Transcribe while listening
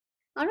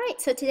All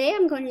right, so today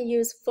I'm going to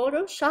use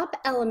Photoshop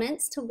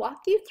Elements to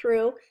walk you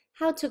through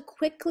how to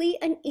quickly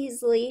and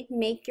easily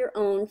make your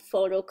own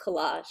photo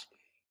collage.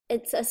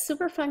 It's a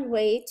super fun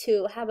way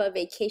to have a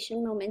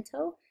vacation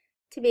memento,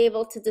 to be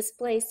able to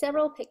display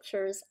several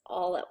pictures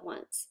all at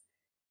once.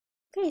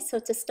 Okay, so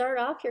to start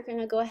off, you're going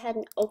to go ahead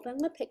and open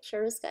the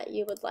pictures that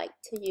you would like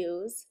to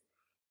use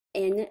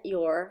in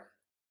your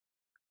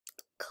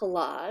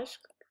collage.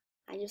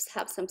 I just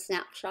have some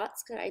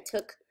snapshots that I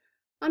took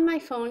on my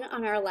phone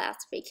on our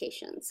last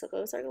vacation. So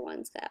those are the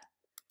ones that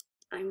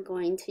I'm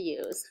going to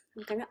use.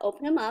 I'm going to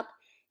open them up,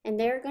 and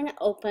they're going to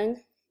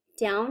open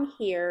down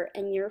here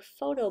in your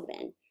photo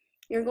bin.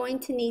 You're going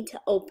to need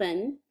to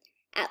open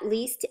at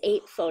least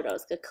 8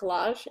 photos. The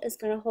collage is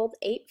going to hold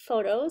 8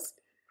 photos.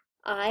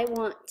 I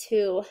want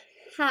to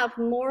have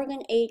more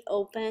than 8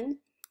 open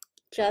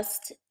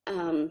just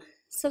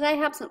so that I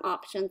have some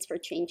options for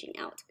changing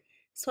out.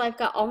 So I've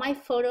got all my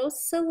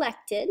photos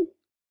selected.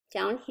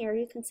 Down here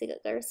you can see that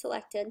they're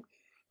selected.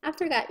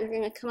 After that, you're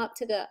going to come up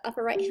to the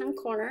upper right hand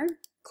corner,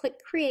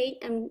 click create,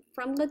 and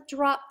from the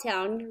drop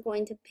down you're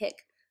going to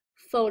pick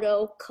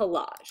photo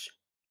collage.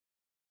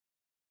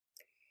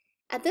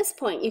 At this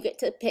point you get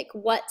to pick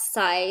what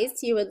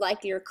size you would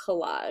like your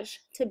collage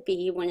to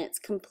be when it's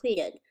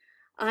completed.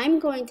 I'm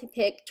going to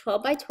pick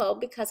 12 by 12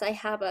 because I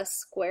have a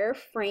square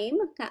frame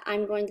that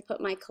I'm going to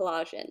put my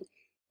collage in.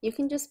 You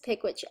can just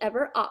pick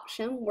whichever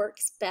option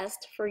works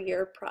best for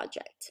your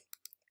project.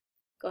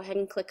 Go ahead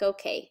and click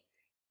OK.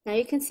 Now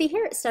you can see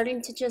here it's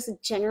starting to just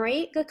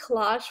generate the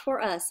collage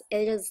for us.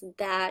 It is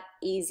that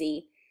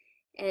easy.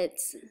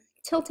 It's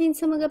tilting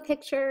some of the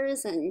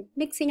pictures and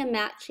mixing and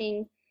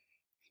matching.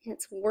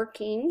 It's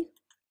working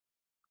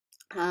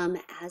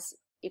as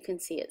you can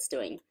see it's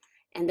doing.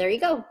 And there you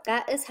go.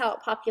 That is how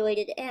it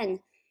populated in.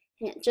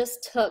 And it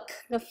just took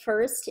the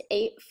first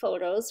 8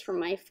 photos from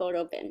my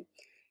photo bin.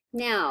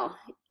 Now,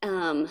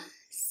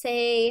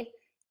 say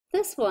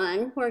this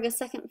one where the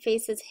second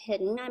face is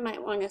hidden, I might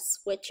want to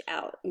switch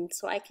out. And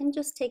so I can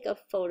just take a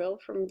photo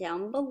from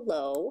down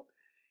below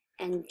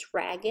and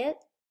drag it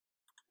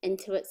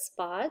into its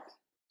spot.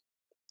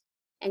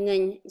 And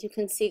then you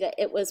can see that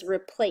it was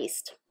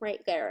replaced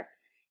right there.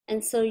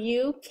 And so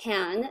you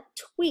can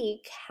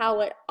tweak how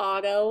it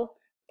auto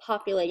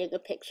populated the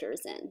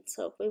pictures in.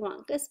 So if we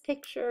want this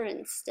picture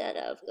instead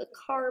of the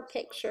car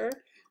picture,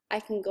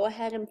 I can go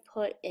ahead and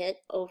put it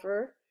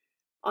over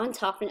on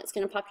top and it's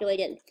going to populate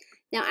in.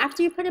 Now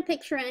after you put a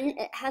picture in,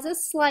 it has a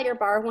slider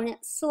bar when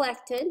it's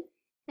selected,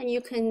 and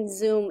you can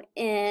zoom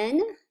in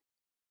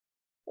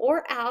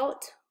or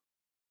out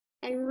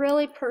and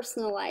really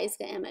personalize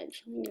the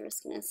image. And you're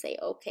just going to say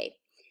OK.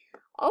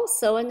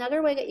 Also,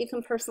 another way that you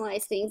can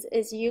personalize things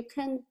is you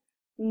can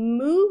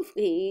move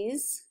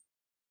these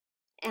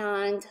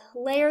and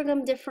layer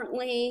them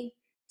differently,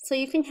 so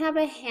you can have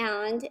a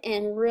hand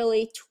in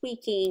really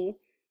tweaking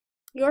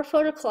your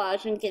photo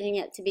collage and getting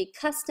it to be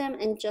custom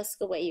and just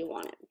the way you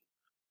want it.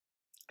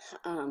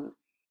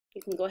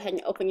 You can go ahead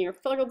and open your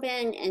photo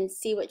bin and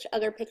see which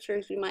other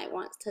pictures you might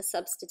want to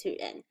substitute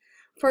in.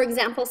 For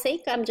example's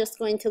sake, I'm just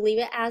going to leave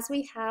it as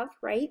we have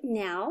right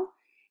now,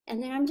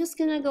 and then I'm just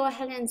going to go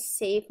ahead and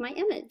save my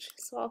image.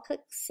 So I'll click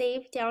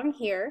save down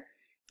here.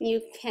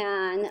 You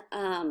can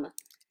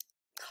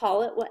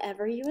call it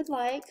whatever you would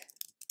like.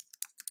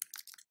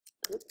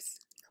 Oops,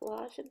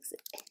 collage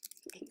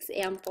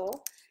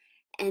example.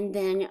 And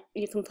then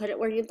you can put it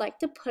where you'd like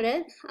to put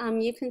it.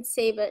 You can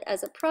save it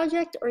as a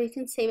project or you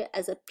can save it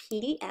as a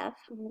PDF.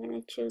 I'm going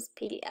to choose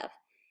PDF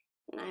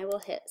and I will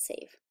hit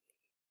save.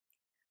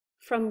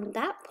 From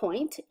that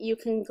point, you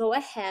can go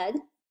ahead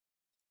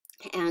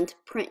and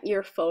print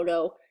your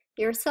photo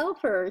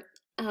yourself or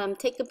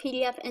take a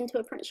PDF into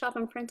a print shop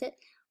and print it.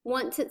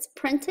 Once it's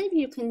printed,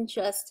 you can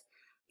just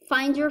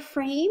find your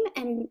frame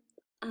and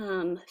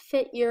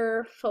fit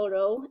your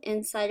photo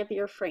inside of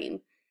your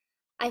frame.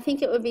 I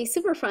think it would be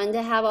super fun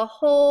to have a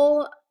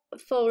whole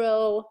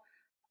photo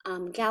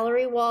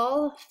gallery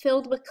wall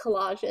filled with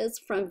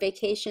collages from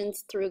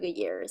vacations through the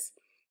years.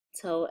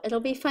 So it'll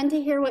be fun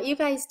to hear what you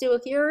guys do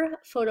with your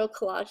photo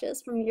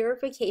collages from your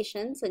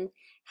vacations and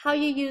how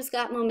you use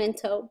that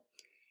memento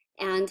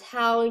and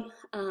how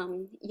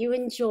you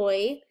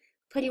enjoy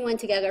putting one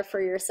together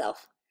for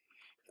yourself.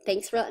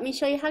 Thanks for letting me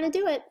show you how to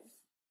do it.